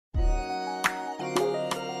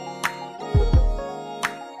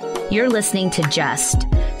You're listening to Just,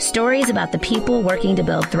 stories about the people working to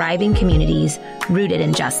build thriving communities rooted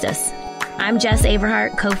in justice. I'm Jes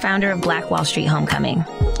Averhart, co-founder of Black Wallstreet Homecoming.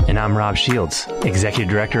 And I'm Rob Shields, executive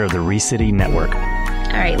director of the Recity Network.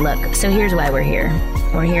 All right, look, so here's why we're here.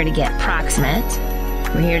 We're here to get proximate.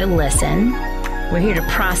 We're here to listen. We're here to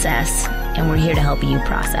process. And we're here to help you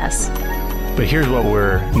process. But here's what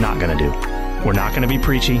we're not going to do. We're not going to be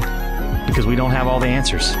preachy because we don't have all the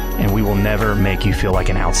answers. And we will never make you feel like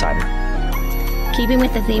an outsider. Keeping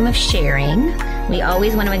with the theme of sharing, we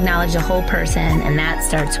always want to acknowledge the whole person, and that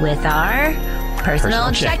starts with our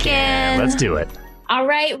personal check-in. Let's do it. All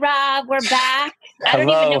right, Rob, we're back.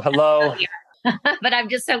 Hello. But I'm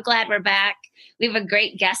just so glad we're back. We have a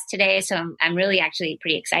great guest today, so I'm really actually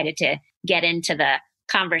pretty excited to get into the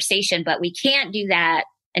conversation, but we can't do that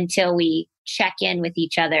until we check in with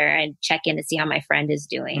each other and check in to see how my friend is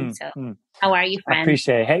doing. How are you, friend? I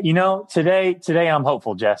appreciate it. Hey, today I'm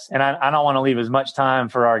hopeful, Jess, and I don't want to leave as much time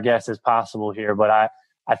for our guests as possible here, but I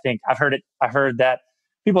think I heard that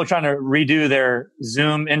people are trying to redo their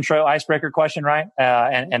Zoom intro icebreaker question, right?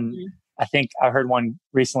 And I think I heard one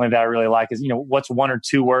recently that I really like is, what's one or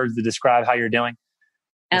two words to describe how you're doing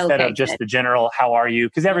instead of just the general, how are you?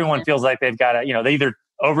 Because everyone feels like they've got to, they either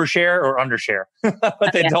overshare or undershare,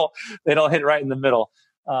 but they don't hit right in the middle.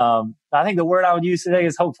 I think the word I would use today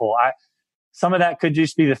is hopeful. Some of that could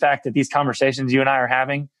just be the fact that these conversations you and I are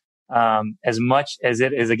having, as much as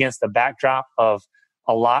it is against the backdrop of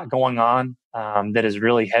a lot going on that is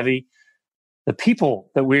really heavy. The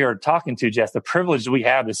people that we are talking to, Jess, the privilege we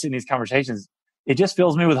have to sit in these conversations, it just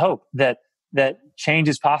fills me with hope that change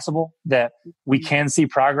is possible, that we can see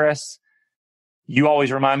progress. You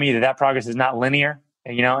always remind me that progress is not linear,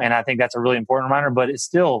 and I think that's a really important reminder, but it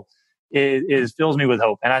still is fills me with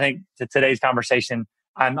hope. And I think today's conversation,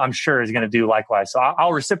 I'm sure is going to do likewise. So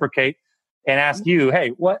I'll reciprocate and ask you,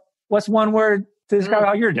 hey, what's one word to describe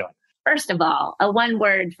how you're doing? First of all, a one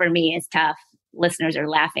word for me is tough. Listeners are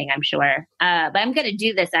laughing, I'm sure. But I'm going to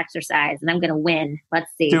do this exercise and I'm going to win.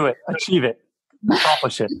 Let's see. Do it. Achieve it.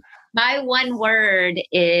 Accomplish it. My one word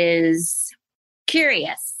is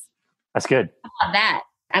curious. That's good. How about that?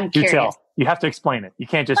 I'm curious. You have to explain it. You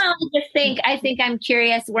can't just. Well, I think I'm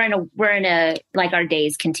curious. We're in a like our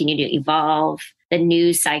days continue to evolve. The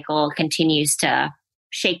news cycle continues to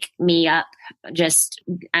shake me up.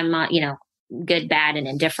 I'm not, good, bad, and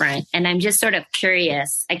indifferent. And I'm just sort of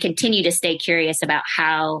curious. I continue to stay curious about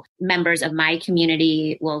how members of my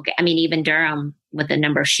community even Durham with the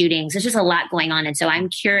number of shootings, there's just a lot going on. And so I'm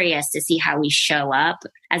curious to see how we show up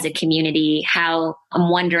as a community, how I'm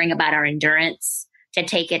wondering about our endurance to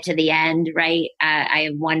take it to the end, right?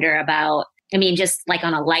 I wonder about, just like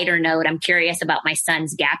on a lighter note, I'm curious about my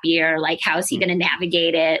son's gap year. Like, how is he going to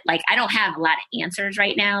navigate it? Like, I don't have a lot of answers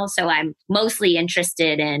right now. So I'm mostly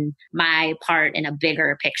interested in my part in a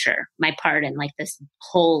bigger picture, my part in like this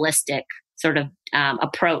holistic sort of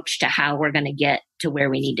approach to how we're going to get to where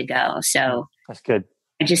we need to go. So that's good.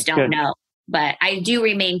 I just don't know, but I do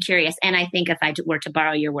remain curious. And I think if I were to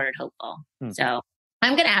borrow your word, hopeful. So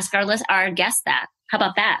I'm going to ask our guest that. How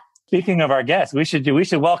about that? Speaking of our guest, we should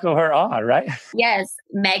welcome her on, right? Yes.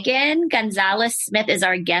 Megan Gonzalez-Smith is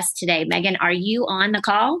our guest today. Megan, are you on the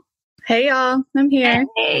call? Hey, y'all. I'm here.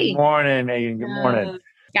 Hey. Good morning, Megan. Good morning.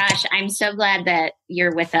 Gosh, I'm so glad that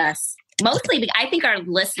you're with us. Mostly because I think our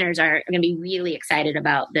listeners are going to be really excited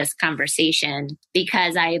about this conversation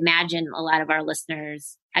because I imagine a lot of our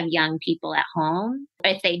listeners have young people at home.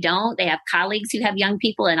 If they don't, they have colleagues who have young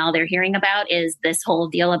people and all they're hearing about is this whole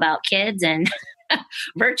deal about kids and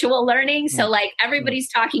virtual learning. So like everybody's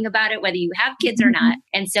talking about it, whether you have kids or not.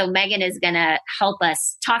 And so Megan is going to help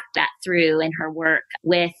us talk that through in her work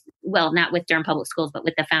not with Durham Public Schools, but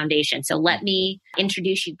with the foundation. So let me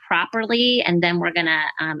introduce you properly. And then we're going to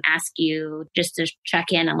ask you just to check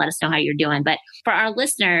in and let us know how you're doing. But for our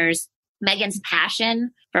listeners, Megan's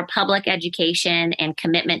passion for public education and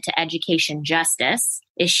commitment to education justice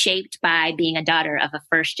is shaped by being a daughter of a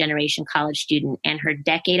first-generation college student and her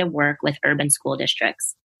decade of work with urban school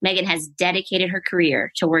districts. Megan has dedicated her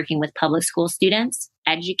career to working with public school students,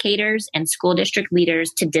 educators, and school district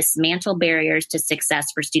leaders to dismantle barriers to success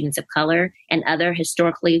for students of color and other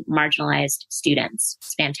historically marginalized students.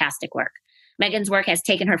 It's fantastic work. Megan's work has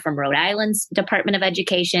taken her from Rhode Island's Department of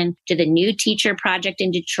Education to the New Teacher Project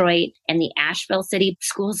in Detroit and the Asheville City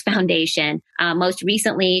Schools Foundation. Most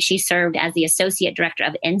recently, she served as the Associate Director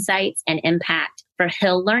of Insights and Impact for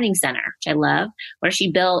Hill Learning Center, which I love, where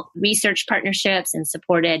she built research partnerships and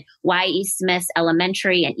supported Y.E. Smith's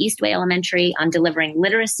Elementary and Eastway Elementary on delivering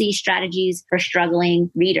literacy strategies for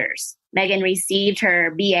struggling readers. Megan received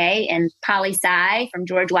her BA in Poli-Sci from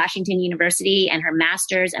George Washington University and her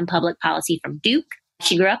master's in public policy from Duke.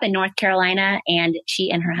 She grew up in North Carolina, and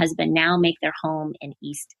she and her husband now make their home in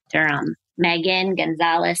East Durham. Megan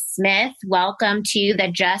Gonzalez-Smith, welcome to the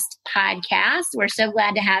Just podcast. We're so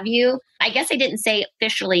glad to have you. I guess I didn't say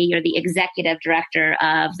officially you're the executive director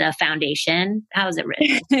of the foundation. How is it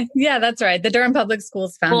written? Yeah, that's right. The Durham Public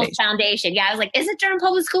Schools Foundation. Foundation. Yeah, I was like, is it Durham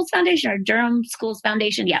Public Schools Foundation or Durham Schools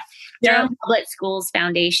Foundation? Yeah, Durham Public Schools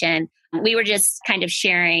Foundation. We were just kind of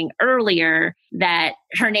sharing earlier that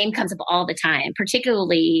her name comes up all the time,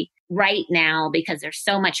 particularly right now, because there's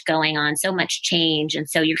so much going on, so much change. And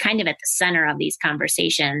so you're kind of at the center of these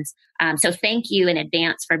conversations. So thank you in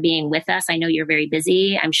advance for being with us. I know you're very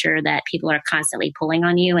busy. I'm sure that people are constantly pulling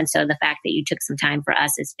on you. And so the fact that you took some time for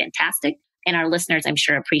us is fantastic. And our listeners, I'm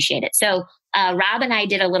sure, appreciate it. So Rob and I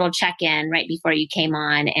did a little check-in right before you came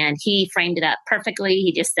on, and he framed it up perfectly.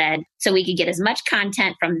 He just said, so we could get as much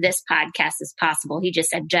content from this podcast as possible. He just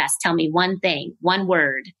said, Jess, tell me one thing, one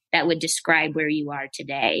word that would describe where you are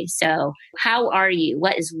today. So how are you?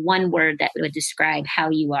 What is one word that would describe how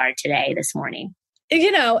you are today, this morning?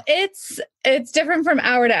 You know, it's different from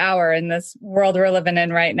hour to hour in this world we're living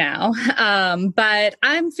in right now. But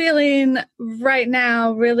I'm feeling right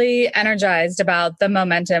now really energized about the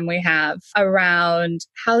momentum we have around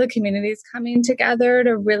how the community is coming together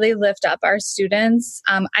to really lift up our students.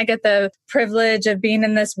 I get the privilege of being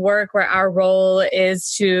in this work where our role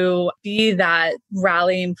is to be that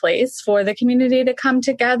rallying place for the community to come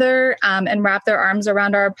together and wrap their arms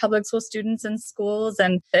around our public school students and schools.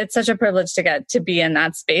 And it's such a privilege to get to be in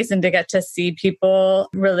that space and to get to see people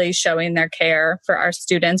really showing their care for our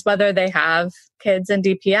students, whether they have kids in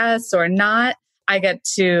DPS or not. I get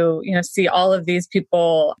to, see all of these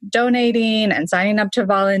people donating and signing up to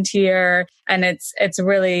volunteer. And it's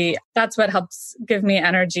really, that's what helps give me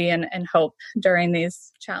energy and hope during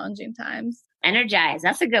these challenging times. Energize.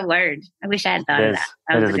 That's a good word. I wish I had thought of that.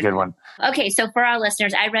 That is a good one. Okay. So for our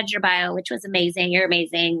listeners, I read your bio, which was amazing. You're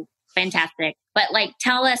amazing. Fantastic. But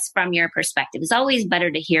tell us from your perspective. It's always better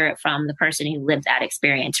to hear it from the person who lived that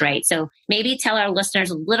experience, right? So maybe tell our listeners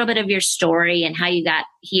a little bit of your story and how you got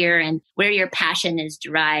here and where your passion is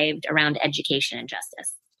derived around education and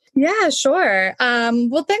justice. Yeah, sure.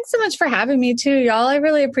 Well, thanks so much for having me too, y'all. I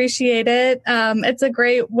really appreciate it. It's a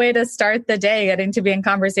great way to start the day, getting to be in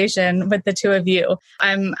conversation with the two of you.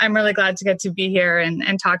 I'm really glad to get to be here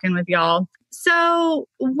and talking with y'all. So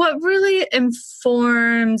what really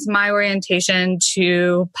informs my orientation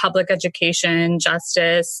to public education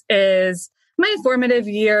justice is my formative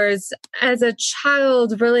years as a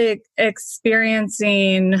child, really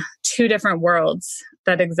experiencing two different worlds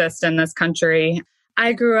that exist in this country.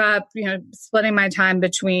 I grew up, splitting my time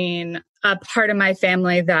between a part of my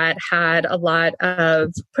family that had a lot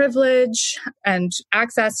of privilege and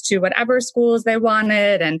access to whatever schools they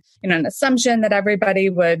wanted, and an assumption that everybody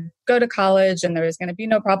would go to college and there was going to be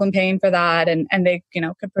no problem paying for that, and they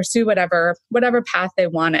could pursue whatever path they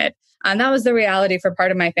wanted. And that was the reality for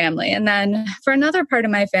part of my family. And then for another part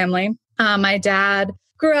of my family, my dad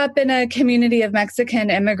grew up in a community of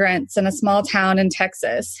Mexican immigrants in a small town in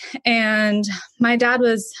Texas. And my dad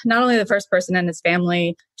was not only the first person in his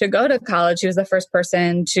family to go to college, he was the first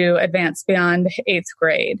person to advance beyond 8th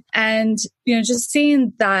grade. And, just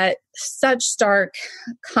seeing that such stark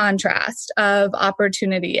contrast of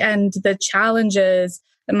opportunity and the challenges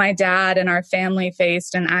that my dad and our family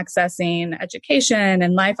faced in accessing education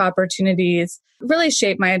and life opportunities really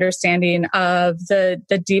shaped my understanding of the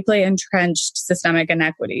deeply entrenched systemic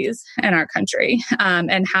inequities in our country,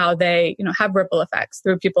 and how they, have ripple effects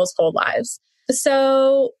through people's whole lives.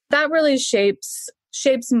 So that really shapes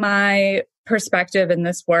my perspective in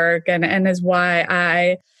this work, and is why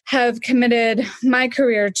I have committed my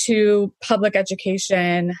career to public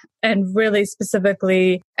education and really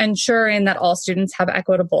specifically ensuring that all students have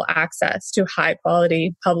equitable access to high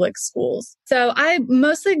quality public schools. So I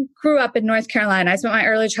mostly grew up in North Carolina. I spent my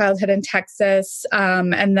early childhood in Texas,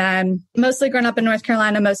 and then mostly grown up in North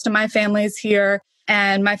Carolina. Most of my family's here.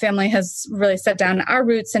 And my family has really set down our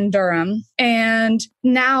roots in Durham. And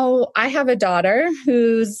now I have a daughter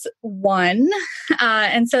who's 1.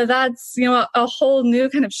 And so that's, a whole new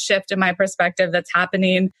kind of shift in my perspective that's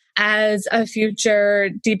happening as a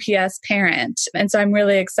future DPS parent. And so I'm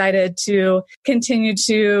really excited to continue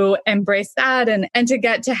to embrace that and to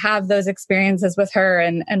get to have those experiences with her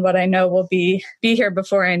and what I know will be here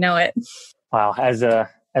before I know it. Wow. As a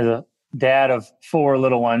dad of 4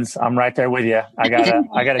 little ones. I'm right there with you. I got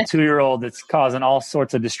a 2-year-old that's causing all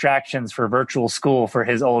sorts of distractions for virtual school for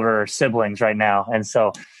his older siblings right now. And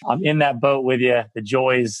so I'm in that boat with you, the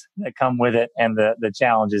joys that come with it and the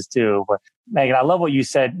challenges too. But Megan, I love what you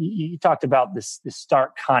said. You talked about this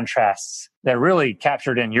stark contrasts that really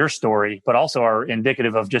captured in your story, but also are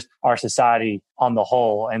indicative of just our society on the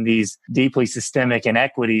whole and these deeply systemic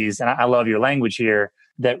inequities. And I love your language here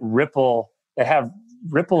that have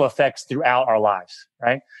ripple effects throughout our lives,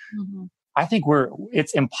 right? Mm-hmm. I think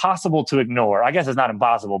it's impossible to ignore. I guess it's not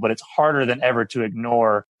impossible, but it's harder than ever to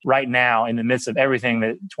ignore right now in the midst of everything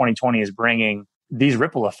that 2020 is bringing, these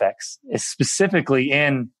ripple effects, specifically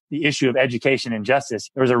in the issue of education and justice.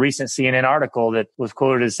 There was a recent CNN article that was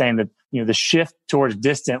quoted as saying that, the shift towards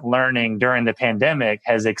distant learning during the pandemic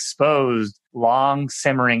has exposed long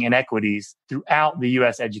simmering inequities throughout the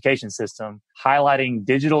U.S. education system, highlighting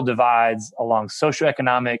digital divides along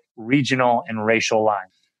socioeconomic, regional, and racial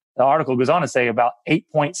lines. The article goes on to say about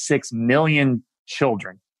 8.6 million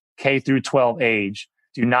children, K through 12 age,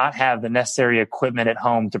 do not have the necessary equipment at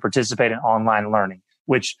home to participate in online learning,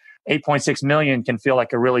 which 8.6 million can feel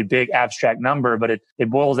like a really big abstract number, but it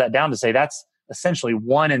boils that down to say that's essentially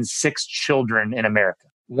 1 in 6 children in America,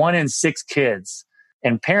 1 in 6 kids.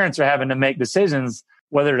 And parents are having to make decisions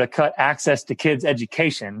whether to cut access to kids'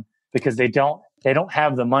 education because they don't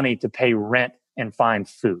have the money to pay rent and find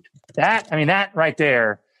food. That right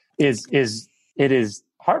there is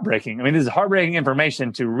heartbreaking. This is heartbreaking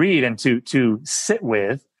information to read and to sit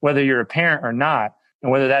with, whether you're a parent or not, and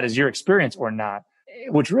whether that is your experience or not,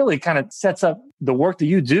 which really kind of sets up the work that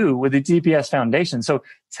you do with the DPS Foundation. So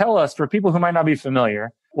tell us, for people who might not be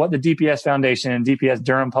familiar, what the DPS Foundation and DPS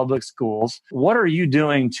Durham Public Schools, what are you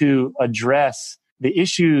doing to address the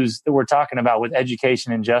issues that we're talking about with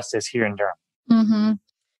education and justice here in Durham? Mm-hmm.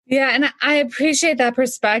 Yeah, and I appreciate that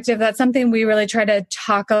perspective. That's something we really try to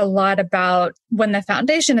talk a lot about when the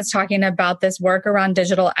foundation is talking about this work around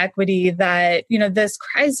digital equity, that, this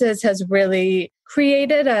crisis has really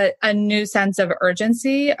created a new sense of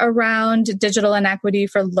urgency around digital inequity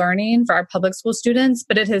for learning for our public school students,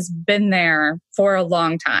 but it has been there for a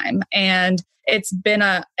long time. And it's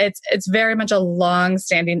very much a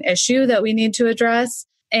long-standing issue that we need to address.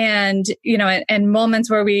 And, in moments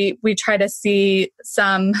where we try to see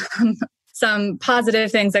some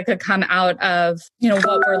positive things that could come out of,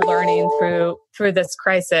 what we're learning through this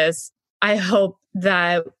crisis, I hope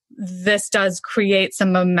that this does create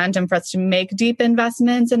some momentum for us to make deep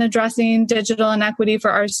investments in addressing digital inequity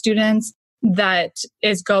for our students that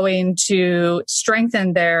is going to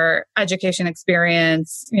strengthen their education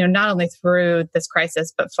experience, not only through this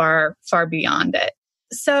crisis, but far, far beyond it.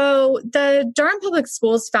 So the Durham Public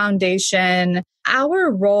Schools Foundation,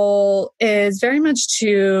 our role is very much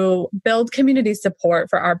to build community support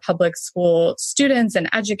for our public school students and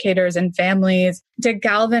educators and families, to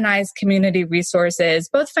galvanize community resources,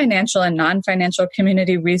 both financial and non-financial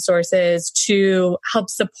community resources, to help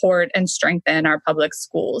support and strengthen our public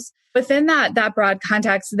schools. Within that broad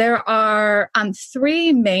context, there are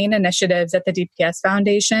 3 main initiatives that the DPS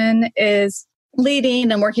Foundation is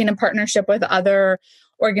leading and working in partnership with other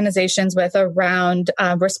organizations with around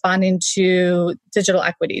responding to digital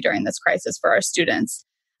equity during this crisis for our students.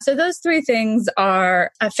 So those 3 things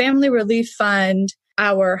are a family relief fund,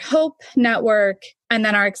 our Hope Network, and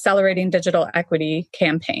then our Accelerating Digital Equity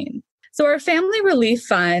campaign. So our Family Relief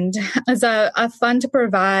Fund is a fund to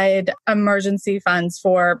provide emergency funds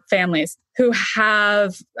for families who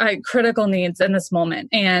have critical needs in this moment.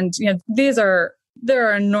 And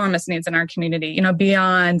there are enormous needs in our community,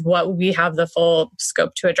 beyond what we have the full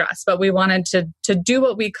scope to address. But we wanted to do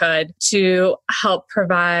what we could to help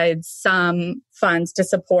provide some funds to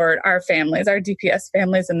support our families, our DPS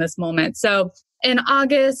families in this moment. So in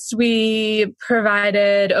August, we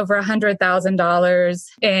provided over $100,000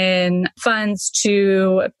 in funds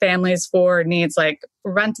to families for needs like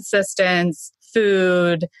rent assistance,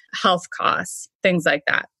 food, health costs, things like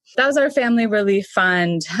that. That was our Family Relief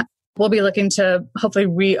Fund. We'll be looking to hopefully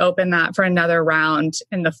reopen that for another round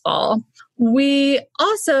in the fall. We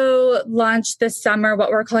also launched this summer what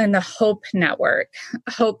we're calling the Hope Network,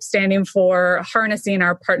 Hope standing for Harnessing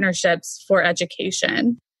Our Partnerships for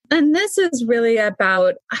Education. And this is really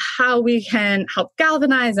about how we can help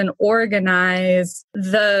galvanize and organize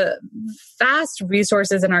the vast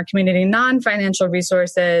resources in our community, non-financial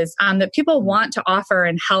resources that people want to offer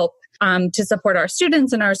and help to support our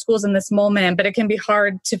students and our schools in this moment. But it can be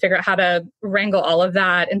hard to figure out how to wrangle all of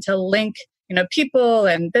that and to link people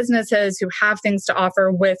and businesses who have things to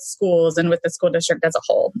offer with schools and with the school district as a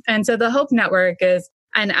whole. And so the Hope Network is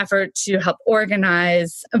an effort to help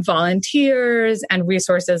organize volunteers and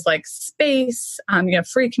resources like space,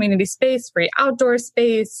 free community space, free outdoor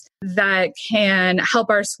space that can help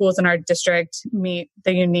our schools and our district meet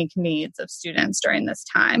the unique needs of students during this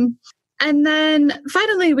time. And then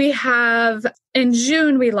finally, in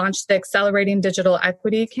June, we launched the Accelerating Digital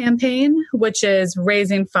Equity campaign, which is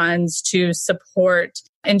raising funds to support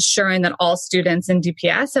ensuring that all students in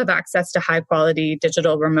DPS have access to high quality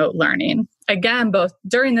digital remote learning. Again, both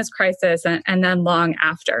during this crisis and then long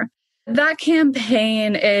after. That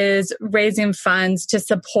campaign is raising funds to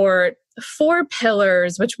support 4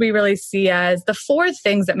 pillars, which we really see as the 4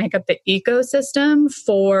 things that make up the ecosystem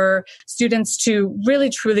for students to really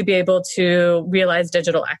truly be able to realize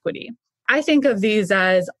digital equity. I think of these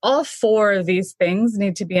as all 4 of these things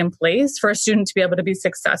need to be in place for a student to be able to be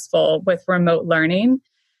successful with remote learning.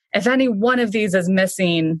 If any one of these is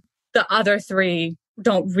missing, the other 3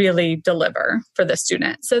 don't really deliver for the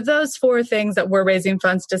student. So those 4 things that we're raising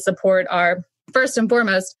funds to support are, first and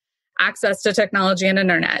foremost, access to technology and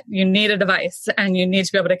internet. You need a device and you need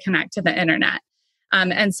to be able to connect to the internet.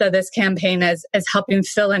 And so this campaign is helping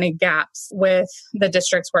fill any gaps with the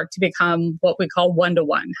district's work to become what we call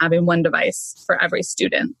one-to-one, having one device for every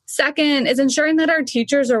student. Second is ensuring that our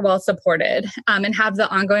teachers are well supported and have the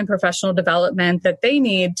ongoing professional development that they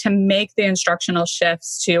need to make the instructional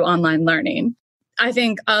shifts to online learning. I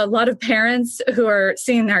think a lot of parents who are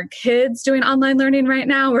seeing their kids doing online learning right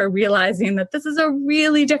now are realizing that this is a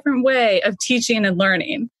really different way of teaching and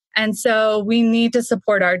learning. And so we need to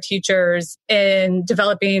support our teachers in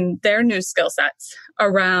developing their new skill sets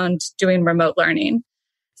around doing remote learning.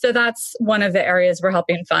 So that's one of the areas we're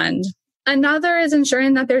helping fund. Another is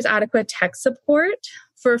ensuring that there's adequate tech support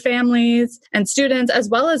for families and students, as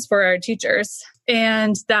well as for our teachers,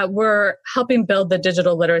 and that we're helping build the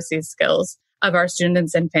digital literacy skills of our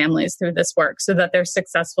students and families through this work so that they're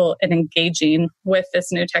successful in engaging with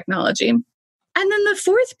this new technology. And then the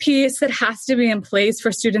 4th piece that has to be in place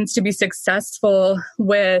for students to be successful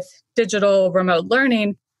with digital remote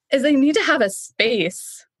learning is they need to have a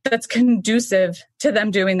space that's conducive to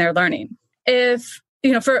them doing their learning.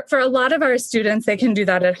 For a lot of our students, they can do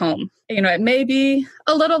that at home. It may be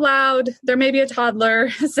a little loud. There may be a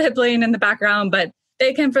toddler sibling in the background, but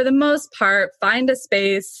they can, for the most part, find a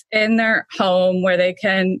space in their home where they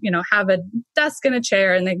can, have a desk and a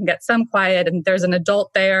chair and they can get some quiet and there's an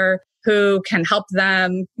adult there who can help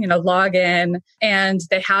them, log in, and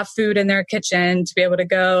they have food in their kitchen to be able to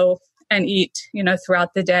go and eat,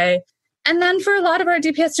 throughout the day. And then for a lot of our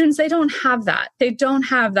DPS students, they don't have that. They don't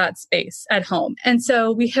have that space at home. And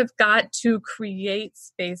so we have got to create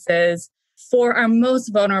spaces for our most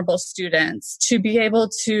vulnerable students to be able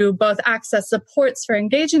to both access supports for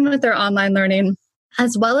engaging with their online learning,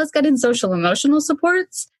 as well as getting social emotional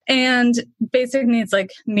supports and basic needs like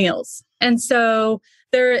meals. And so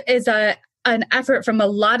there is an effort from a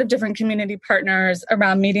lot of different community partners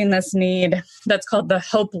around meeting this need that's called the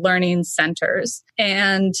Hope Learning Centers.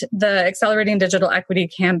 And the Accelerating Digital Equity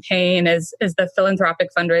campaign is the philanthropic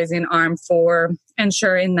fundraising arm for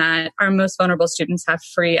ensuring that our most vulnerable students have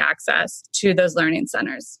free access to those learning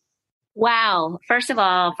centers. Wow. First of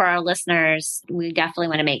all, for our listeners, we definitely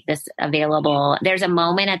want to make this available. There's a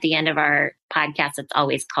moment at the end of our podcast that's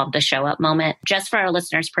always called the show up moment. Just for our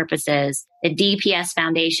listeners' purposes, the DPS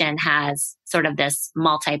Foundation has sort of this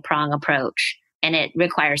multi-prong approach, and it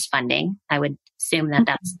requires funding. I would assume that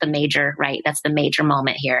that's the major, right? That's the major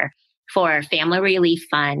moment here. For Family Relief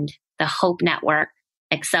Fund, the Hope Network,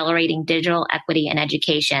 Accelerating Digital Equity and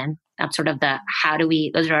Education. That's sort of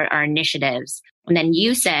those are our initiatives. And then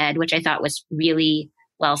you said, which I thought was really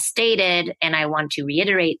well stated, and I want to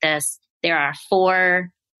reiterate this, there are 4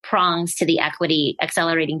 prongs to the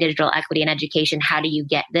accelerating digital equity and education. How do you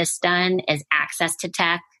get this done? Is access to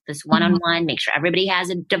tech, this one-on-one, make sure everybody has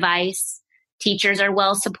a device. Teachers are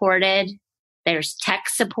well supported. There's tech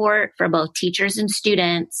support for both teachers and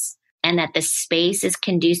students, and that the space is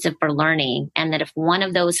conducive for learning. And that if one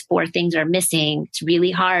of those 4 things are missing, it's really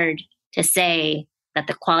hard to say that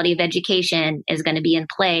the quality of education is going to be in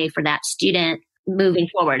play for that student moving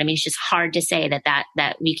forward. I mean, it's just hard to say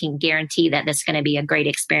that we can guarantee that this is going to be a great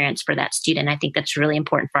experience for that student. I think that's really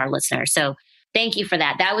important for our listeners. So thank you for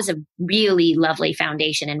that. That was a really lovely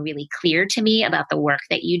foundation and really clear to me about the work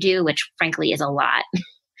that you do, which frankly is a lot.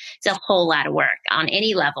 It's a whole lot of work on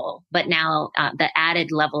any level, but now the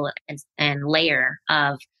added level and layer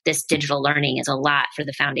of this digital learning is a lot for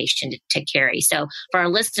the foundation to carry. So for our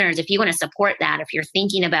listeners, if you want to support that, if you're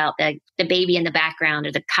thinking about the baby in the background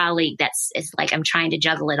or the colleague is like, I'm trying to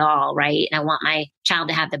juggle it all, right? And I want my child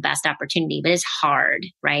to have the best opportunity, but it's hard,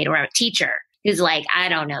 right? Or a teacher. who's like, I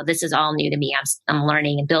don't know, this is all new to me. I'm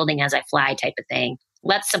learning and building as I fly type of thing.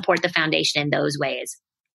 Let's support the foundation in those ways.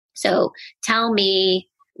 So tell me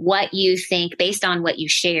what you think based on what you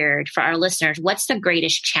shared for our listeners. What's the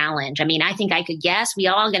greatest challenge? I mean, I think I could guess. We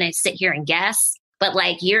all going to sit here and guess, but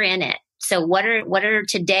like you're in it. So what are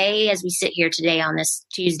today, as we sit here today on this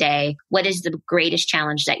Tuesday, what is the greatest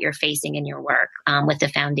challenge that you're facing in your work with the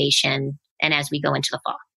foundation and as we go into the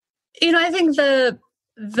fall? I think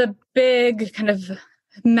the big kind of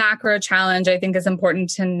macro challenge I think is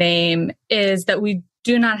important to name is that we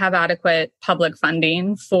do not have adequate public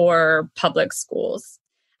funding for public schools.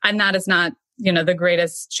 And that is not, the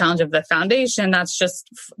greatest challenge of the foundation. That's just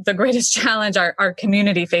the greatest challenge our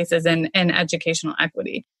community faces in educational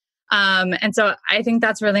equity. And so I think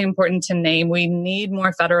that's really important to name. We need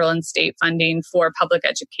more federal and state funding for public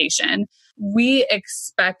education. We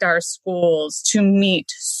expect our schools to meet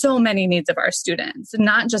so many needs of our students,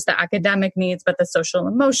 not just the academic needs, but the social,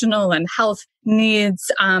 emotional, and health needs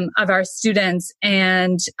of our students.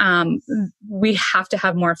 And we have to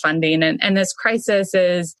have more funding. And this crisis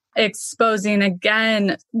is exposing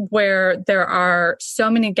again where there are so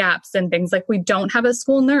many gaps and things like we don't have a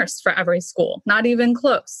school nurse for every school, not even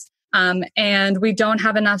close. And we don't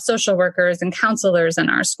have enough social workers and counselors in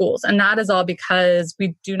our schools. And that is all because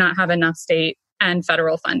we do not have enough state and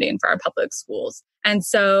federal funding for our public schools. And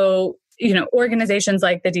so, organizations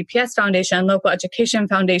like the DPS Foundation, local education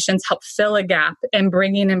foundations help fill a gap in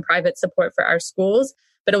bringing in private support for our schools,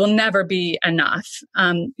 but it will never be enough.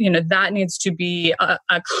 That needs to be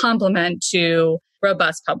a complement to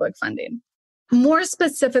robust public funding. More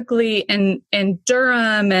specifically in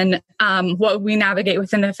Durham and what we navigate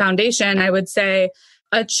within the foundation, I would say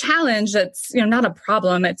a challenge that's not a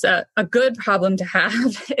problem, it's a good problem to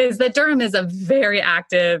have, is that Durham is a very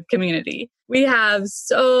active community. We have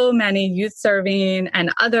so many youth serving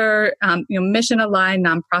and other mission-aligned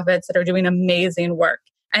nonprofits that are doing amazing work.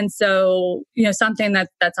 And so, something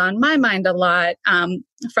that's on my mind a lot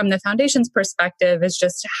from the foundation's perspective is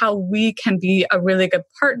just how we can be a really good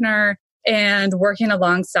partner and working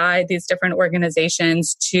alongside these different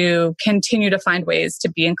organizations to continue to find ways to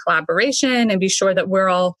be in collaboration and be sure that we're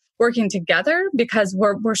all working together, because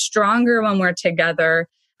we're stronger when we're together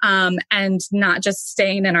and not just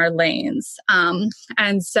staying in our lanes.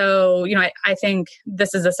 And so, I think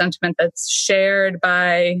this is a sentiment that's shared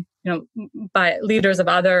by leaders of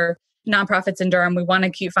other nonprofits in Durham. We want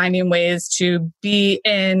to keep finding ways to be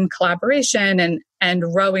in collaboration and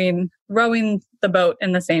rowing the boat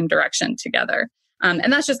in the same direction together.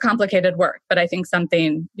 And that's just complicated work, but I think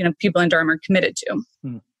something, people in Durham are committed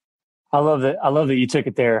to. I love that you took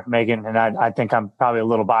it there, Megan. And I think I'm probably a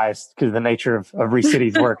little biased because of the nature of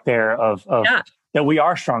Recity's work there yeah. That we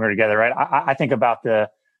are stronger together, right? I think about the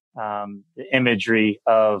imagery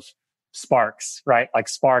of sparks, right? Like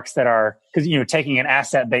sparks that are, because, taking an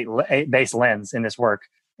asset-based lens in this work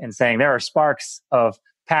and saying there are sparks of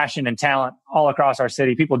passion and talent all across our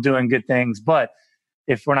city, people doing good things. But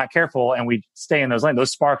if we're not careful and we stay in those lanes,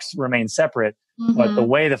 those sparks remain separate. Mm-hmm. But the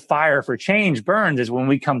way the fire for change burns is when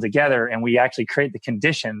we come together and we actually create the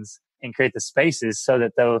conditions and create the spaces so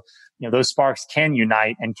that those sparks can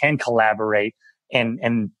unite and can collaborate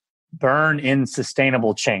and burn in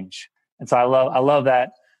sustainable change. And so I love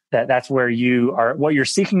that's where you are, what you're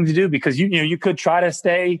seeking to do, because you could try to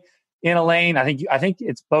stay in a lane. I think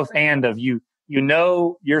it's both and of you.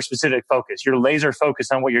 Your specific focus. You're laser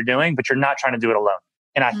focused on what you're doing, but you're not trying to do it alone.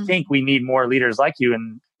 And I think we need more leaders like you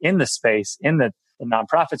in the space, in the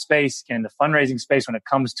nonprofit space, in the fundraising space when it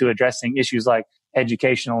comes to addressing issues like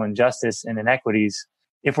educational injustice and inequities.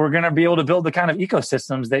 If we're going to be able to build the kind of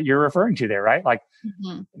ecosystems that you're referring to there, right? Like,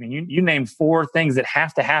 I mean, you named 4 things that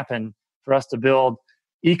have to happen for us to build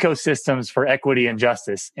ecosystems for equity and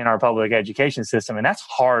justice in our public education system. And that's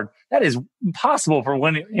hard. That is impossible for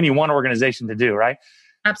any one organization to do, right?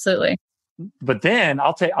 Absolutely. But then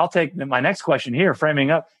I'll take my next question here,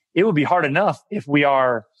 framing up. It would be hard enough if we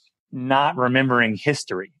are not remembering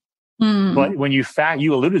history. But when you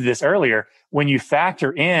alluded to this earlier, when you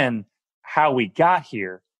factor in how we got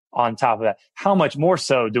here on top of that, how much more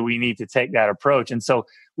so do we need to take that approach? And so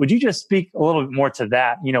would you just speak a little bit more to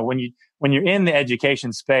that? When you're in the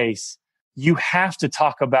education space, you have to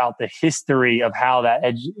talk about the history of how that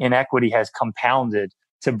inequity has compounded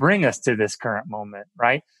to bring us to this current moment,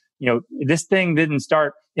 right? This thing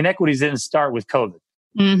inequities didn't start with COVID.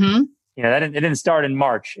 Mm-hmm. It didn't start in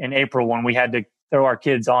March and April when we had to throw our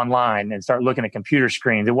kids online and start looking at computer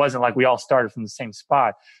screens. It wasn't like we all started from the same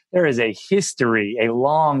spot. There is a history, a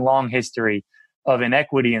long, long history of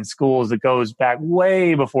inequity in schools that goes back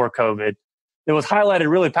way before COVID that was highlighted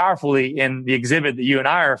really powerfully in the exhibit that you and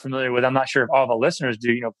I are familiar with. I'm not sure if all of our listeners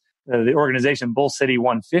do. The organization Bull City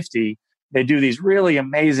 150, they do these really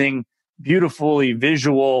amazing, beautifully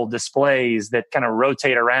visual displays that kind of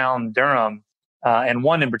rotate around Durham. And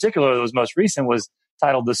one in particular that was most recent was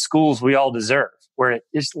titled "The Schools We All Deserve," where it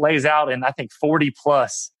just lays out in, I think, 40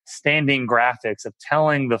 plus standing graphics of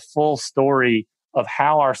telling the full story of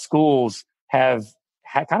how our schools have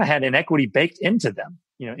kind of had inequity baked into them,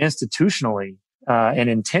 institutionally and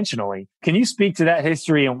intentionally. Can you speak to that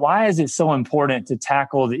history, and why is it so important to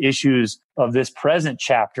tackle the issues of this present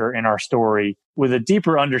chapter in our story with a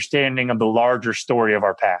deeper understanding of the larger story of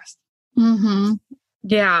our past? Mm-hmm.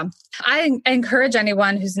 Yeah. I encourage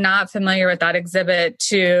anyone who's not familiar with that exhibit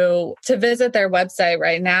to visit their website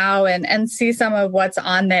right now and see some of what's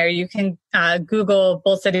on there. You can Google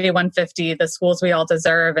Bull City 150, the schools we all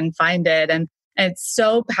deserve, and find it. And it's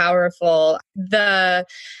so powerful. The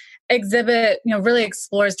exhibit, really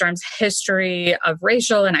explores Durham's history of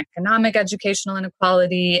racial and economic educational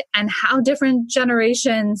inequality and how different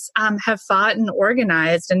generations have fought and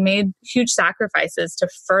organized and made huge sacrifices to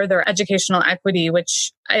further educational equity,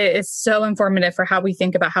 which is so informative for how we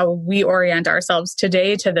think about how we orient ourselves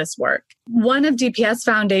today to this work. One of DPS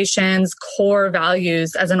Foundation's core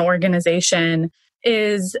values as an organization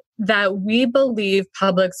is that we believe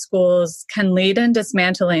public schools can lead in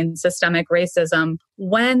dismantling systemic racism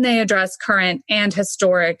when they address current and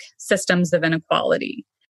historic systems of inequality.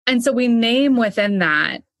 And so we name within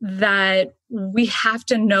that we have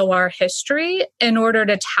to know our history in order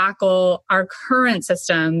to tackle our current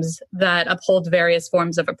systems that uphold various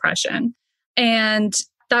forms of oppression. And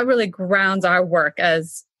that really grounds our work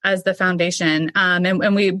as the foundation.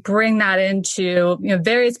 And we bring that into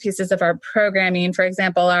various pieces of our programming. For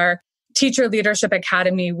example, our Teacher Leadership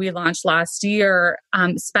Academy we launched last year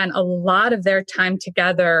spent a lot of their time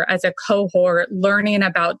together as a cohort learning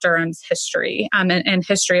about Durham's history and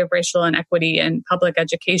history of racial inequity in public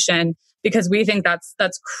education, because we think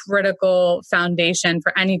that's critical foundation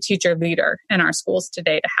for any teacher leader in our schools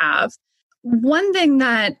today to have. One thing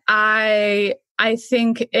that I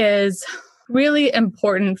think is really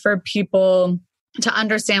important for people to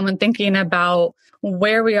understand when thinking about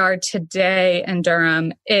where we are today in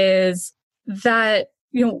Durham is that,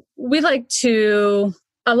 a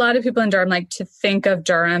lot of people in Durham like to think of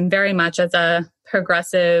Durham very much as a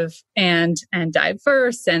progressive and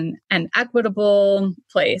diverse and equitable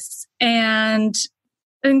place. And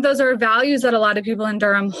I think those are values that a lot of people in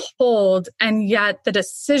Durham hold, and yet the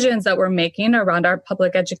decisions that we're making around our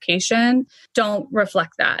public education don't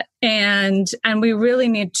reflect that. And we really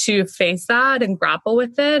need to face that and grapple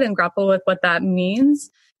with it and grapple with what that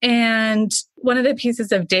means. And one of the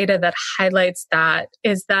pieces of data that highlights that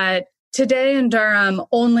is that today in Durham,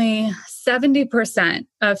 only 70%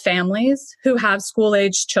 of families who have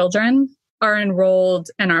school-aged children are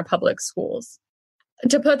enrolled in our public schools.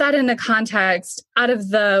 To put that into context, out of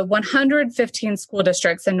the 115 school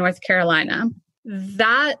districts in North Carolina,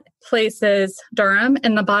 that places Durham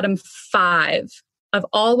in the bottom 5 of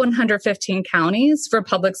all 115 counties for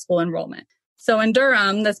public school enrollment. So in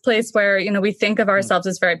Durham, this place where, we think of ourselves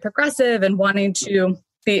as very progressive and wanting to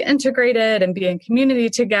be integrated and be in community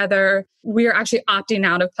together, we are actually opting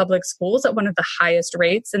out of public schools at one of the highest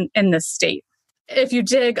rates in the state. If you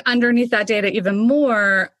dig underneath that data even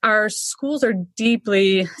more, our schools are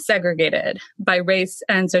deeply segregated by race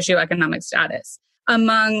and socioeconomic status.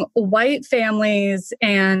 Among white families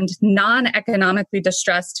and non-economically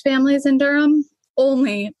distressed families in Durham,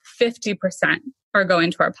 only 50% are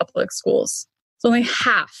going to our public schools. So only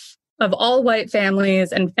half of all white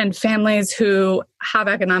families and families who have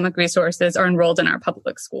economic resources are enrolled in our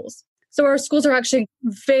public schools. So our schools are actually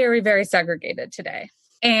very, very segregated today.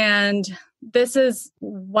 And this is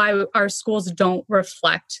why our schools don't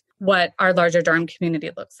reflect what our larger Durham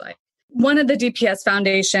community looks like. One of the DPS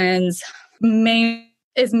Foundation's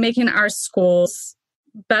is making our schools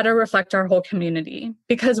better reflect our whole community,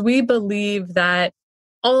 because we believe that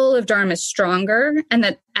all of Durham is stronger and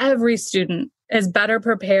that every student is better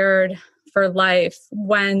prepared for life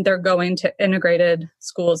when they're going to integrated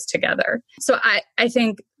schools together. So I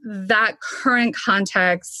think that current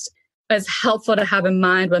context is helpful to have in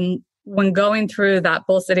mind when going through that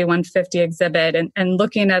Bull City 150 exhibit and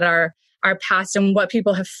looking at our past and what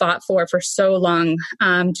people have fought for so long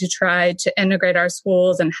to try to integrate our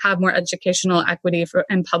schools and have more educational equity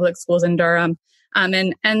in public schools in Durham.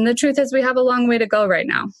 And the truth is we have a long way to go right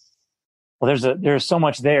now. Well, there's so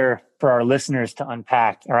much there for our listeners to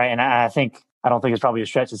unpack. All right. And I don't think it's probably a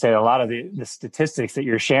stretch to say that a lot of the statistics that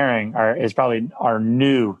you're sharing are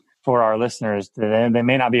new for our listeners that they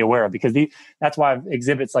may not be aware of, because that's why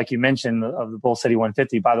exhibits like you mentioned of the Bull City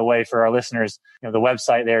 150. By the way, for our listeners, the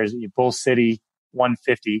website there is Bull City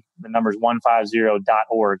 150. The number is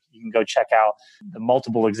 150.org. You can go check out the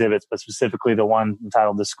multiple exhibits, but specifically the one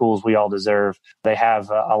entitled "The Schools We All Deserve." They have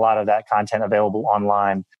a lot of that content available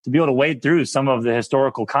online to be able to wade through some of the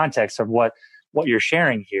historical context of what you're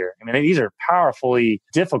sharing here. I mean, these are powerfully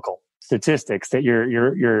difficult statistics that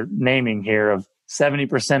you're naming here. Of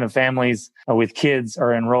 70% of families with kids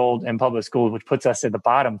are enrolled in public schools, which puts us at the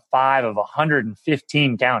bottom 5 of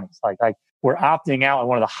 115 counties. Like we're opting out at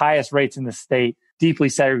one of the highest rates in the state, deeply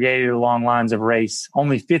segregated along lines of race.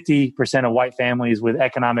 Only 50% of white families with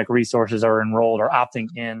economic resources are enrolled or opting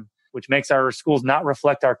in, which makes our schools not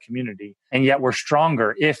reflect our community. And yet we're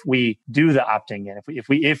stronger if we do the opting in,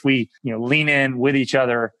 if we lean in with each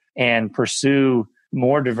other and pursue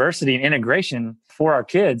more diversity and integration for our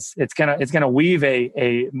kids. It's gonna weave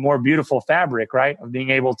a more beautiful fabric, right, of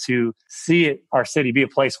being able to see our city be a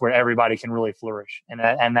place where everybody can really flourish, and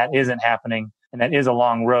that isn't happening, and that is a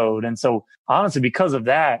long road. And so, honestly, because of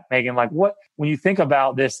that, Megan, when you think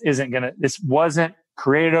about this, this wasn't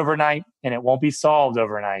created overnight, and it won't be solved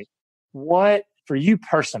overnight. What, for you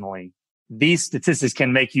personally, these statistics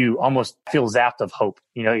can make you almost feel zapped of hope.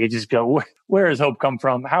 You just go, where does hope come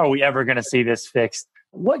from? How are we ever going to see this fixed?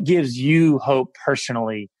 What gives you hope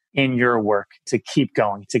personally in your work to keep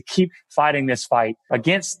going, to keep fighting this fight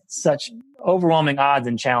against such overwhelming odds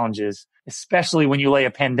and challenges, especially when you lay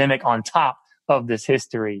a pandemic on top of this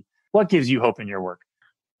history? What gives you hope in your work?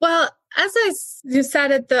 Well, as you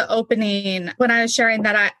said at the opening, when I was sharing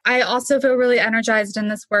that, I also feel really energized in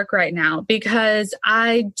this work right now, because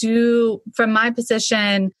I do, from my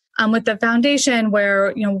position with the foundation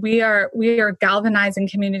where we are galvanizing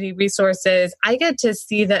community resources, I get to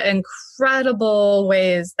see the incredible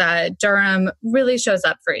ways that Durham really shows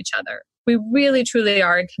up for each other. We really, truly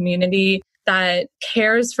are a community that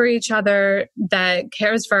cares for each other, that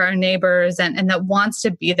cares for our neighbors, and that wants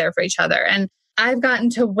to be there for each other. And I've gotten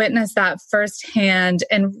to witness that firsthand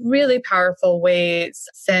in really powerful ways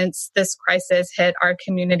since this crisis hit our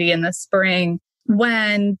community in the spring,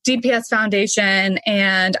 when DPS Foundation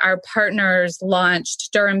and our partners launched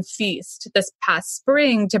Durham Feast this past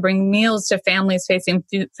spring to bring meals to families facing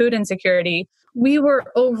food insecurity. We were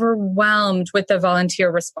overwhelmed with the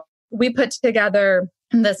volunteer response. We put together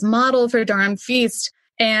this model for Durham Feast,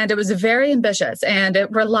 and it was very ambitious, and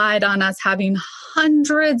it relied on us having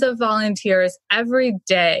hundreds of volunteers every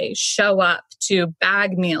day show up to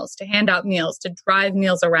bag meals, to hand out meals, to drive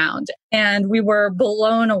meals around. And we were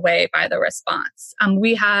blown away by the response.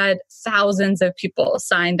 We had thousands of people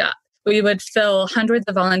signed up. We would fill hundreds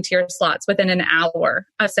of volunteer slots within an hour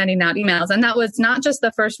of sending out emails. And that was not just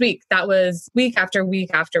the first week. That was week after week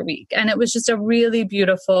after week. And it was just a really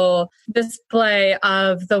beautiful display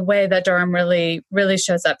of the way that Durham really, really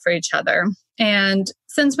shows up for each other. And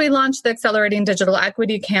since we launched the Accelerating Digital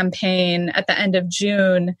Equity campaign at the end of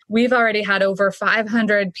June, we've already had over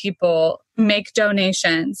 500 people make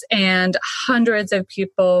donations and hundreds of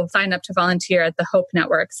people sign up to volunteer at the Hope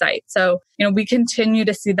Network site. So, we continue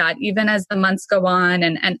to see that even as the months go on,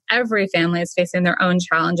 and every family is facing their own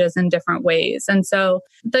challenges in different ways. And so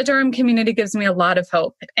the Durham community gives me a lot of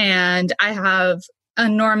hope, and I have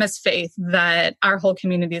enormous faith that our whole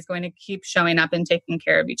community is going to keep showing up and taking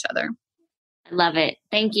care of each other. I love it.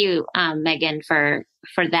 Thank you, Megan, for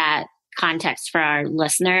that context for our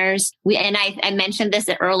listeners. I mentioned this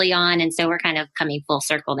early on, and so we're kind of coming full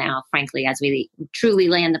circle now, frankly, as we truly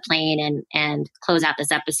land the plane and close out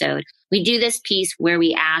this episode. We do this piece where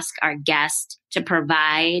we ask our guests to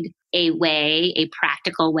provide a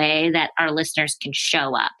practical way that our listeners can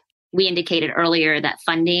show up. We indicated earlier that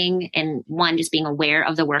funding and just being aware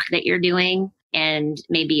of the work that you're doing and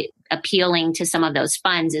maybe appealing to some of those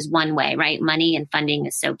funds is one way, right? Money and funding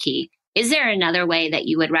is so key. Is there another way that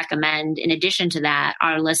you would recommend, in addition to that,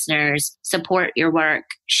 our listeners support your work,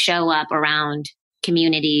 show up around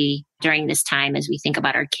community during this time as we think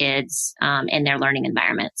about our kids and their learning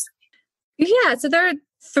environments? Yeah, so there are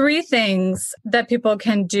 3 things that people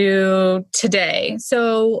can do today.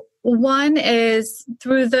 So one is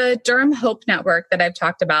through the Durham Hope Network that I've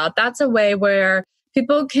talked about. That's a way where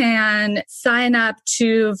people can sign up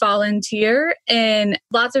to volunteer in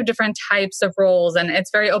lots of different types of roles, and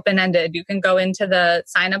it's very open-ended. You can go into the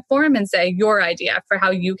sign-up form and say your idea for how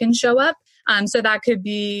you can show up. So that could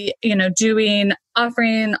be,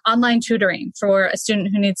 offering online tutoring for a student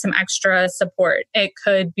who needs some extra support. It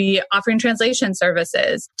could be offering translation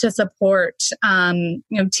services to support,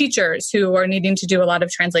 teachers who are needing to do a lot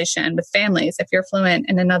of translation with families if you're fluent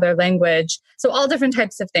in another language. So all different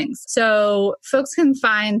types of things. So folks can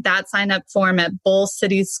find that sign up form at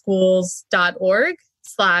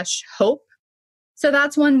bullcityschools.org/hope. So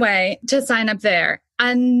that's one way to sign up there.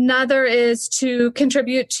 Another is to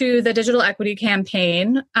contribute to the digital equity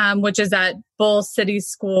campaign, which is at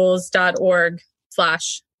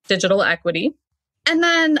bullcityschools.org/digital equity. And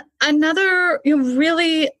then another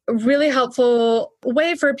really, really helpful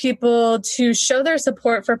way for people to show their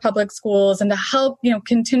support for public schools and to help,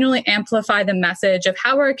 continually amplify the message of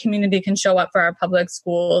how our community can show up for our public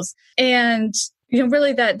schools. And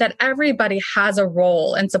really that everybody has a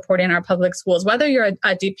role in supporting our public schools, whether you're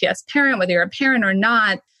a DPS parent, whether you're a parent or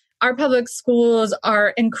not. Our public schools are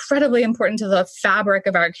incredibly important to the fabric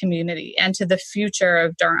of our community and to the future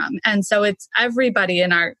of Durham. And so it's everybody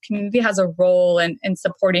in our community has a role in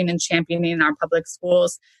supporting and championing our public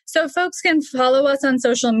schools. So folks can follow us on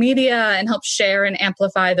social media and help share and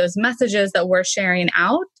amplify those messages that we're sharing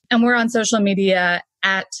out. And we're on social media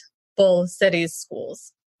at Bull Cities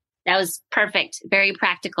Schools. That was perfect. Very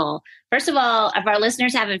practical. First of all, if our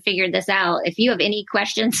listeners haven't figured this out, if you have any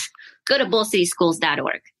questions, go to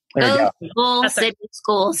bullcityschools.org. Go to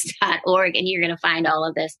bullcityschools.org and you're going to find all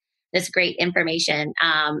of this great information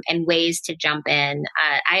and ways to jump in.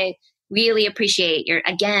 I really appreciate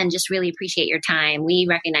really appreciate your time. We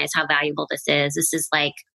recognize how valuable this is. This is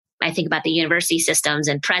like, I think about the university systems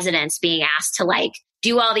and presidents being asked to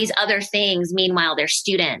do all these other things. Meanwhile, their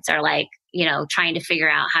students are trying to figure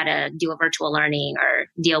out how to do a virtual learning or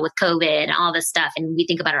deal with COVID and all this stuff. And we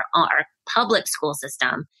think about our public school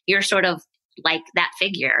system. You're sort of like that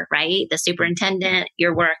figure, right? The superintendent,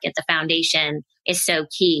 your work at the foundation is so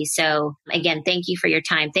key. So again, thank you for your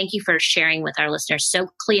time. Thank you for sharing with our listeners so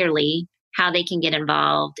clearly how they can get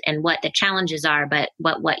involved and what the challenges are, but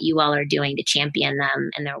what you all are doing to champion them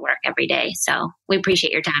in their work every day. So we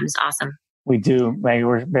appreciate your time. It's awesome. We do, Maggie.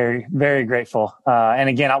 We're very, very grateful. And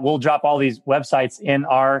again, we'll drop all these websites in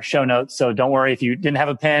our show notes. So don't worry if you didn't have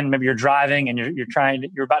a pen, maybe you're driving and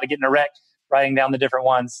you're about to get in a wreck, writing down the different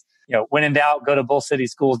ones. When in doubt, go to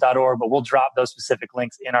bullcityschools.org, but we'll drop those specific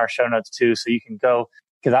links in our show notes too. So you can go,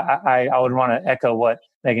 because I would want to echo what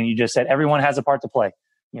Megan, you just said. Everyone has a part to play.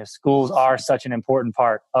 Schools are such an important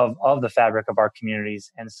part of the fabric of our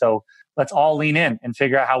communities. And so let's all lean in and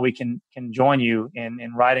figure out how we can join you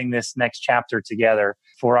in writing this next chapter together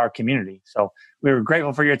for our community. So we were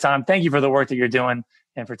grateful for your time. Thank you for the work that you're doing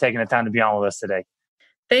and for taking the time to be on with us today.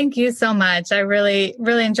 Thank you so much. I really,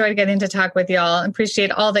 really enjoyed getting to talk with y'all.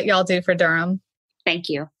 Appreciate all that y'all do for Durham. Thank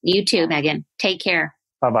you. You too, Megan. Take care.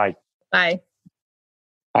 Bye-bye. Bye.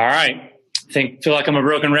 All right. Feel like I'm a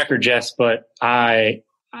broken record, Jess, but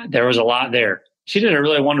there was a lot there. She did a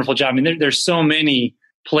really wonderful job. I mean, there's so many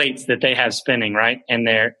plates that they have spinning, right? And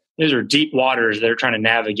those are deep waters they're trying to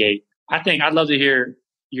navigate. I think I'd love to hear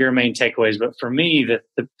your main takeaways, but for me, the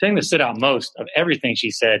thing that stood out most of everything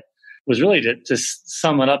she said was really to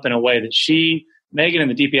sum it up in a way that Megan and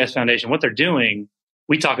the DPS Foundation, what they're doing,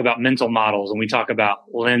 we talk about mental models and we talk about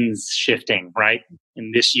lens shifting, right?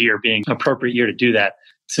 And this year being an appropriate year to do that.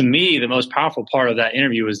 To me, the most powerful part of that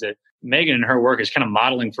interview is that Megan and her work is kind of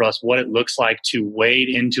modeling for us what it looks like to wade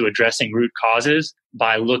into addressing root causes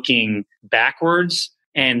by looking backwards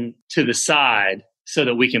and to the side so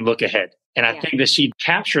that we can look ahead. And I think that she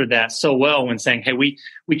captured that so well when saying, hey, we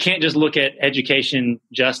can't just look at education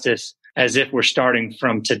justice as if we're starting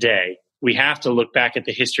from today. We have to look back at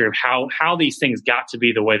the history of how these things got to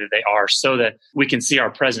be the way that they are so that we can see our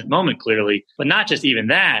present moment clearly. But not just even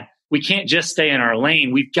that, we can't just stay in our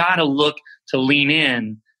lane. We've got to look to lean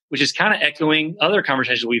in, which is kind of echoing other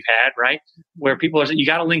conversations we've had, right? Where people are saying, you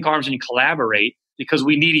got to link arms and collaborate because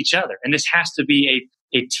we need each other. And this has to be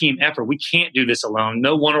a team effort. We can't do this alone.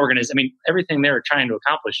 No one organization. I mean, everything they're trying to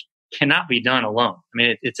accomplish cannot be done alone. I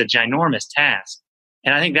mean, it's a ginormous task.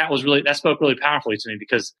 And I think that spoke really powerfully to me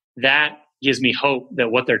because that gives me hope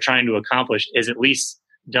that what they're trying to accomplish is at least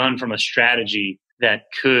done from a strategy that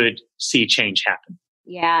could see change happen.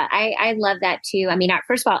 Yeah, I love that too. I mean,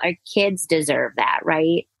 first of all, our kids deserve that,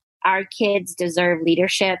 right? Our kids deserve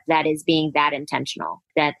leadership that is being that intentional,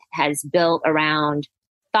 that has built around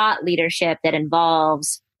thought leadership that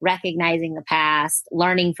involves recognizing the past,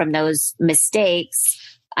 learning from those mistakes,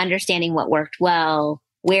 understanding what worked well,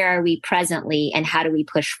 where are we presently, and how do we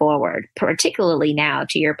push forward? Particularly now,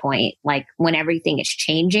 to your point, like when everything is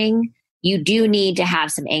changing, you do need to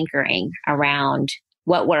have some anchoring around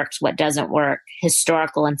what works, what doesn't work,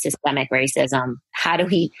 historical and systemic racism. How do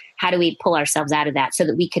we pull ourselves out of that so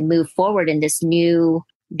that we can move forward in this new,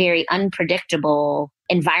 very unpredictable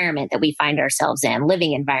environment that we find ourselves in,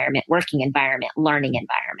 living environment, working environment, learning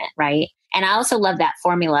environment, right? And I also love that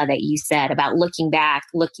formula that you said about looking back,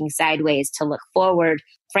 looking sideways to look forward.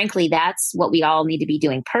 Frankly, that's what we all need to be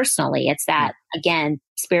doing personally. It's that, again,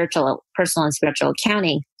 personal and spiritual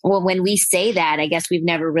accounting. Well, when we say that, I guess we've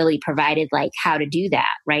never really provided like how to do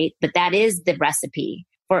that, right? But that is the recipe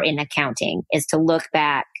for in accounting, is to look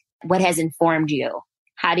back. What has informed you?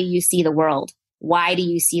 How do you see the world? Why do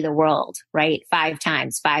you see the world, right? 5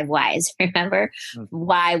 times, 5 whys, remember?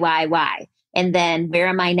 Why? And then where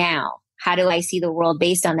am I now? How do I see the world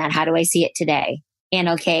based on that? How do I see it today? And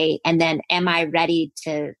then am I ready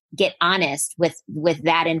to get honest with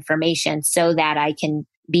that information so that I can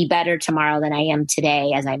be better tomorrow than I am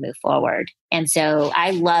today as I move forward? And so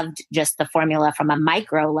I loved just the formula from a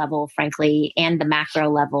micro level, frankly, and the macro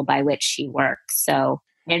level by which she works. So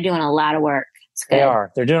they're doing a lot of work. They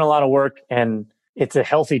are. They're doing a lot of work, and it's a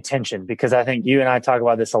healthy tension, because I think you and I talk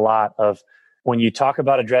about this a lot of when you talk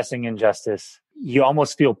about addressing injustice, you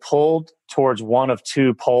almost feel pulled towards one of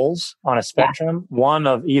 2 poles on a spectrum. Yeah. One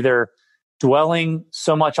of either dwelling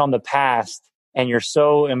so much on the past and you're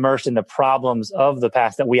so immersed in the problems of the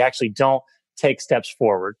past that we actually don't take steps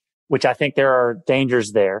forward, which I think there are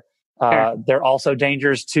dangers there. Sure. There are also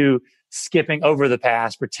dangers to skipping over the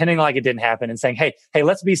past, pretending like it didn't happen and saying, hey,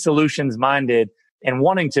 let's be solutions minded, and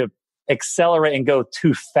wanting to accelerate and go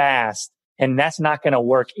too fast. And that's not going to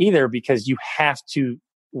work either, because you have to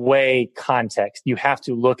weigh context. You have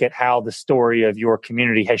to look at how the story of your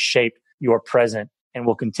community has shaped your present and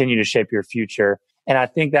will continue to shape your future. And I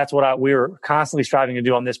think that's what we're constantly striving to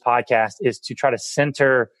do on this podcast, is to try to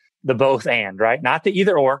center the both and, right? Not the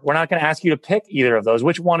either or. We're not going to ask you to pick either of those.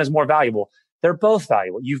 Which one is more valuable? They're both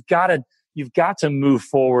valuable. You've got to move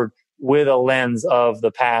forward with a lens of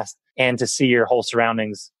the past and to see your whole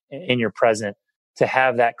surroundings in your present, to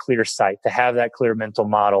have that clear sight, to have that clear mental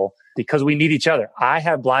model, because we need each other. I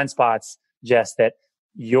have blind spots, Jess, that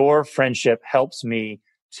your friendship helps me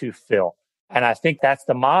to fill. And I think that's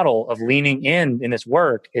the model of leaning in this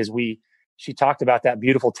work. She talked about that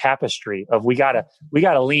beautiful tapestry of we gotta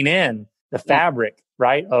lean in the fabric,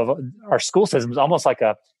 right, of our school system is almost like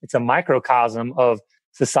it's a microcosm of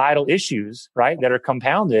societal issues, right, that are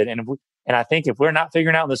compounded. And I think if we're not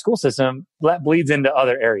figuring out in the school system, that bleeds into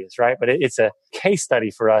other areas, right? But it's a case study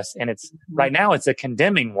for us. And right now it's a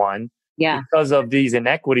condemning one because of these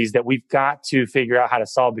inequities that we've got to figure out how to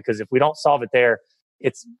solve. Because if we don't solve it there,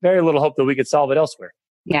 it's very little hope that we could solve it elsewhere.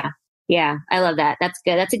 Yeah. I love that. That's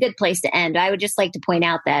good. That's a good place to end. I would just like to point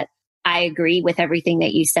out that I agree with everything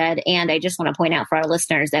that you said. And I just want to point out for our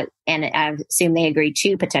listeners that, and I assume they agree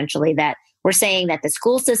too, potentially, that we're saying that the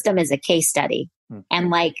school system is a case study. Mm-hmm. And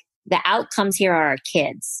like the outcomes here are our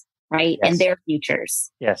kids, right? Yes. And their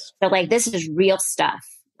futures. Yes. So like this is real stuff.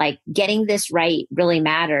 Like getting this right really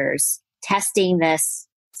matters. Testing this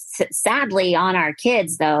sadly on our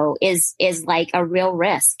kids though is like a real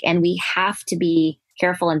risk. And we have to be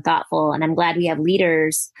careful and thoughtful. And I'm glad we have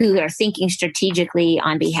leaders who are thinking strategically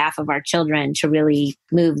on behalf of our children to really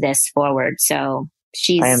move this forward. So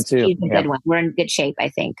she's a good one. We're in good shape, I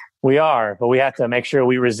think. We are, but we have to make sure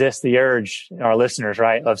we resist the urge, our listeners,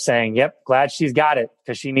 right, of saying, yep, glad she's got it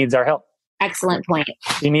because she needs our help. Excellent point.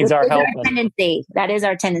 She needs our help. That is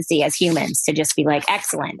our tendency as humans to just be like,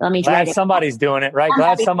 excellent. Let me try. Glad somebody's doing it, right?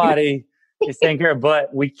 Glad somebody is taking care of it,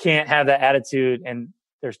 but we can't have that attitude, and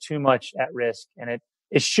there's too much at risk. And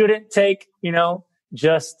it shouldn't take,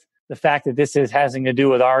 just the fact that this is having to do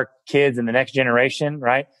with our kids and the next generation,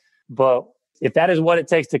 right? But if that is what it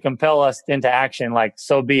takes to compel us into action, like,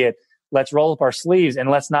 so be it. Let's roll up our sleeves and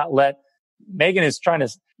let's not Megan is trying to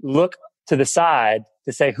look to the side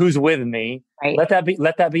to say, who's with me? Right. Let that be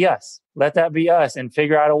us. Let that be us, and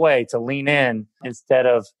figure out a way to lean in instead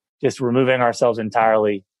of just removing ourselves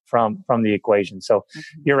entirely from the equation. So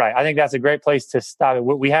You're right. I think that's a great place to stop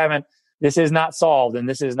it. This is not solved and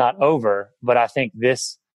this is not over, but I think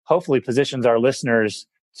this hopefully positions our listeners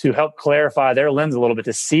to help clarify their lens a little bit,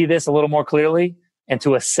 to see this a little more clearly, and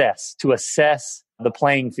to assess the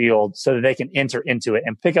playing field so that they can enter into it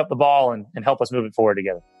and pick up the ball and help us move it forward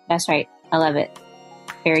together. That's right. I love it.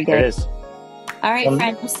 Very good. There it is. All right,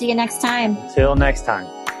 friend. We'll see you next time. Until next time.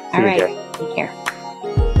 All right. Take care.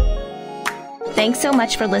 Thanks so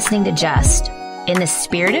much for listening to Just. In the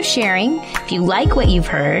spirit of sharing, if you like what you've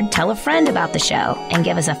heard, tell a friend about the show and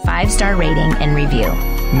give us a 5-star rating and review.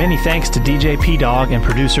 Many thanks to DJ P-Dog and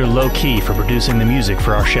producer Low Key for producing the music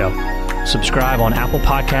for our show. Subscribe on Apple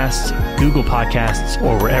Podcasts, Google Podcasts,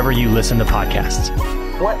 or wherever you listen to podcasts.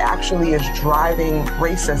 What actually is driving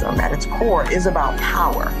racism at its core is about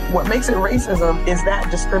power. What makes it racism is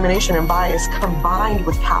that discrimination and bias combined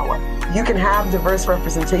with power. You can have diverse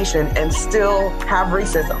representation and still have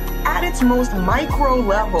racism. At its most micro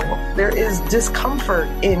level, there is discomfort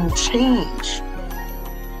in change.